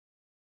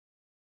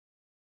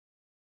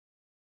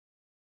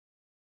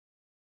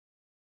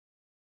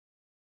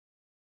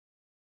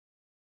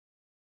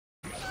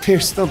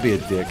Pierce, don't be a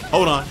dick.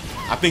 Hold on.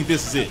 I think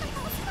this is it.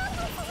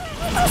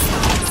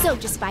 So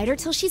just fight her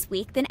till she's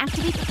weak, then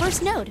activate the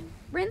first node.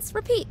 Rinse,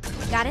 repeat.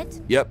 Got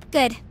it? Yep.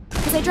 Good.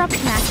 Because I dropped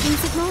the masking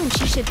signal and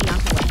she should be on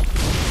her way.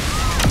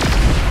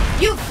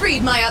 You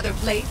freed my other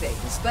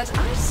playthings, but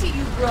I see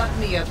you brought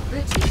me a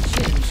pretty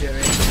ginger.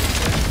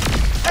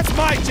 That's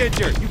my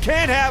Ginger! You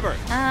can't have her!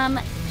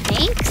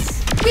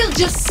 Thanks? We'll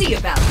just see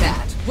about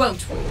that,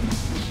 won't we?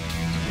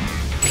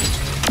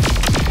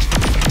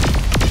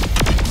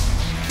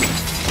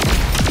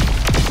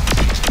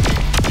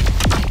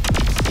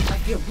 I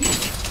feel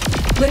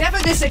weak. Whatever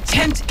this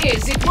attempt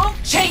is, it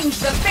won't change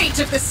the fate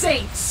of the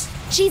Saints!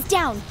 She's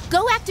down.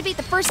 Go activate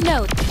the first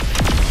node.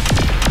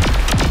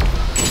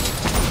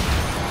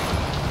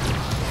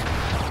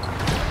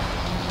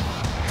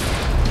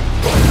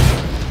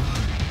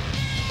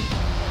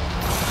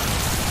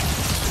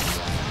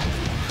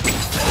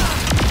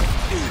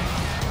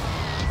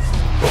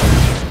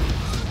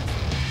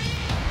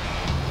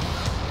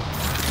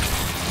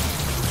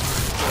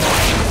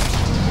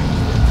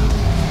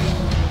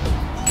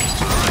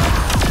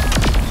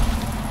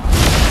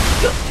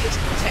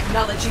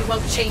 Technology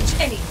won't change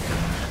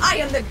anything. I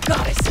am the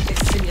goddess of this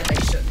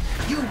simulation.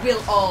 You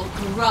will all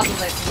grovel at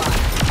my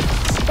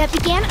feet. That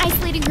began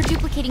isolating her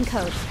duplicating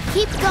code.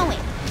 Keep going.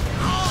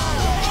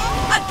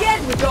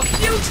 Again with your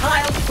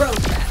futile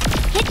program.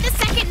 Hit the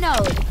second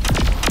node.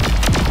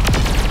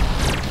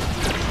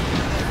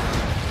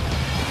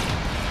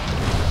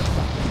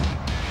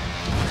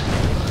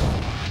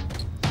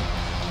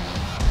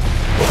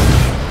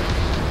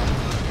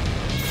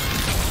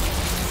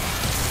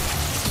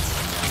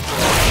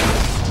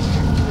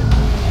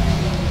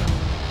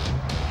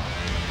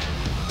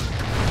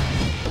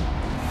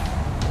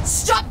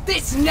 Stop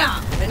this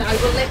now, and I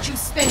will let you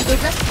spend the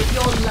rest of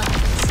your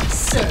lives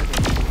serving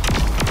me.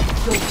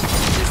 You'll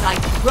watch as I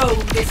grow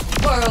this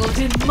world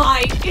in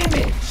my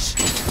image.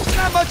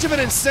 Not much of an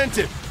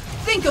incentive.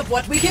 Think of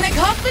what we can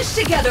accomplish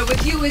together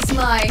with you as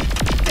my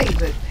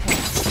favorite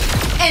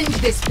pet. End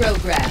this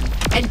program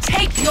and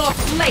take your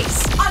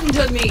place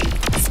under me.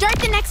 Start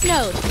the next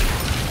node.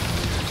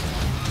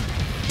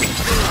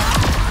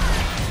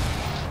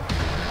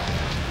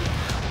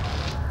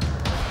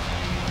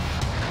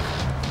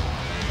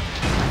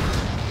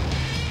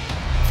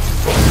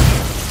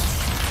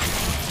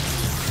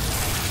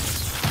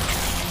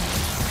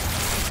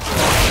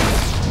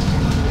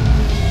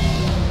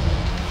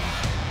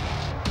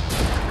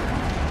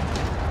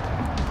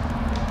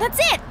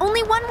 That's it!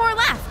 Only one more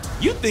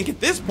left! You think at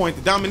this point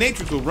the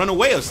dominatrix will run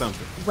away or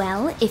something.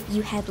 Well, if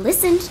you had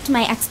listened to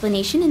my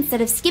explanation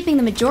instead of skipping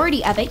the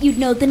majority of it, you'd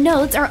know the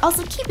nodes are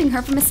also keeping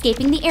her from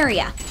escaping the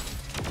area.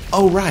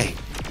 Oh, right.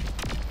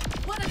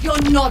 One of your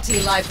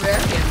naughty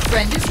librarian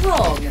friend is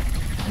wrong.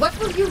 What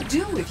will you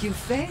do if you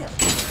fail?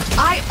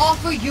 I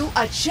offer you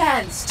a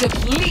chance to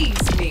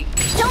please me.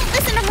 Don't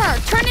listen to her!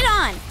 Turn it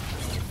on!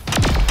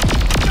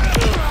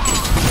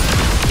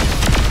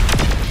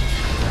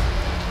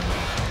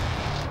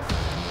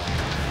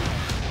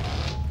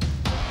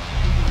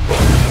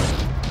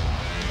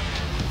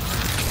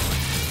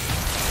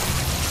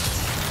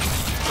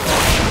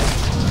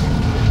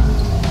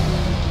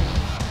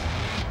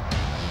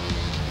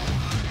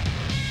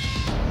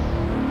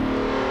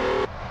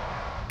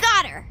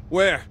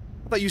 Where?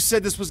 I thought you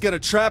said this was gonna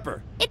trap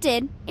her. It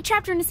did. It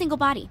trapped her in a single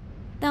body.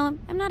 Though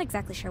I'm not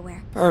exactly sure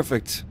where.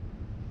 Perfect.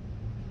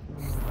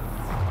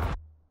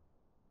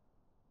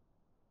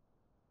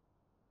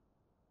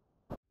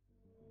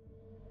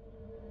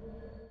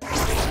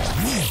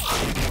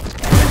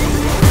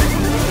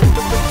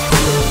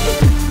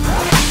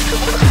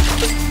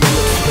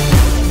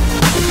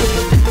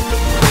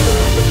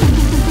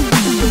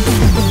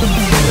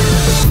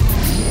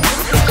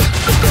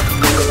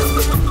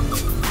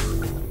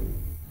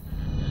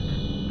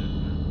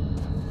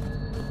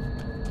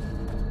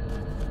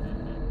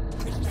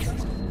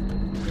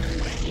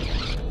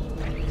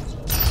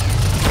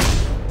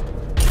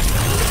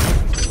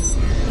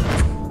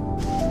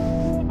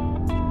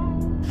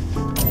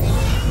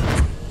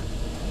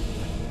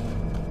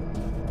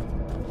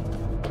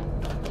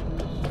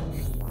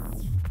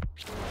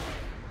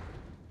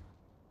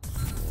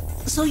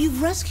 So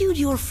you've rescued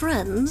your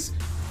friends.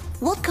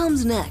 What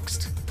comes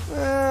next?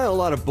 A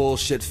lot of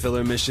bullshit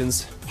filler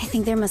missions. I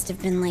think there must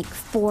have been like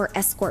 4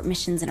 escort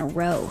missions in a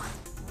row.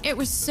 It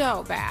was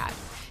so bad.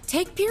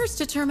 Take Pierce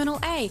to Terminal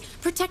A.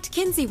 Protect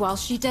Kinsey while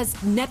she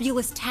does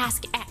Nebulous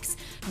Task X.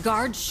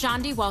 Guard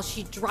Shandi while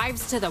she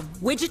drives to the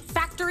widget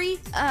factory.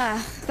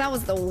 That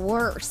was the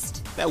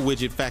worst. That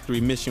widget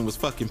factory mission was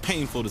fucking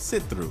painful to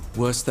sit through.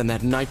 Worse than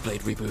that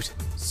Nightblade reboot.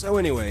 So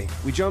anyway,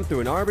 we jump through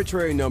an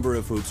arbitrary number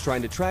of hoops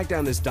trying to track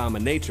down this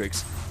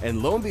dominatrix,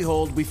 and lo and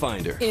behold, we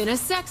find her. In a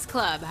sex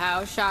club,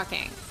 how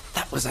shocking.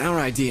 That was our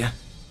idea.